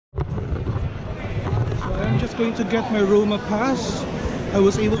I'm just going to get my Roma Pass. I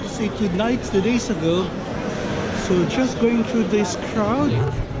was able to stay 2 nights 2 days ago. So just going through this crowd.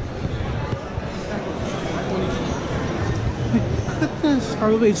 My goodness,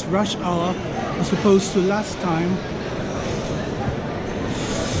 probably it's rush hour as opposed to last time.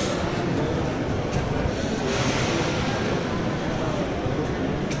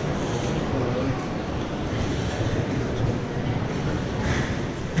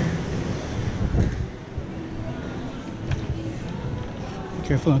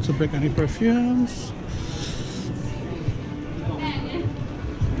 Careful not to break any perfumes.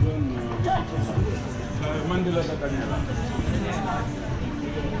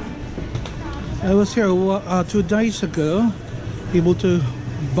 I was here 2 days ago, able to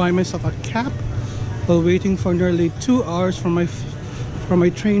buy myself a cap while waiting for nearly 2 hours for my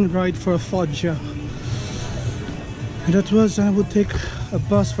train ride for Foggia. And that was, I would take a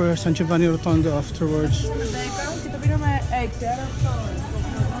bus for San Giovanni Rotondo afterwards.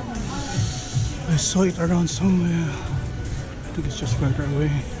 I saw it around somewhere. I think it's just further away.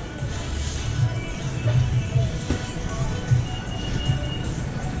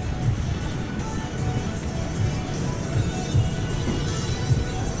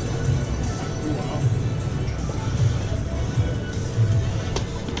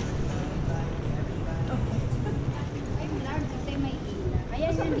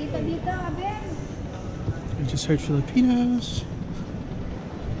 I just heard Filipinos.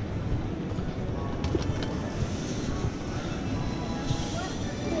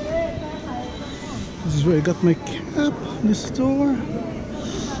 This is where I got my cap in the store.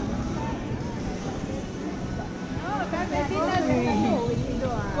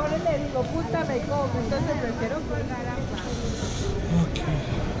 Okay.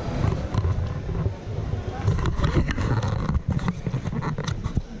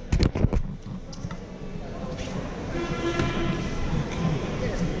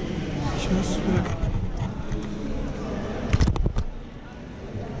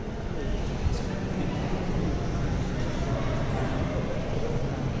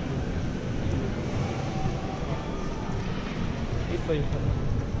 Just wait.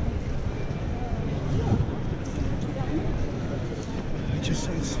 I just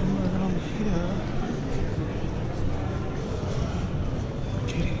saw it somewhere around here.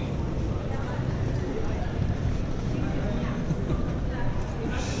 Okay.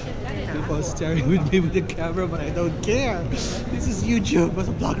 People are staring with me with the camera, but I don't care. This is YouTube as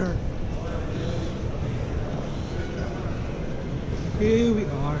a blogger. Here we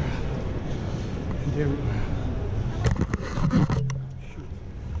are. And there we are.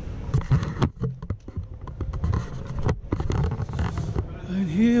 And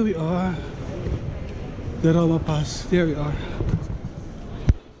here we are, the Roma Pass. There we are.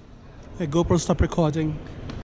 My GoPro stopped recording.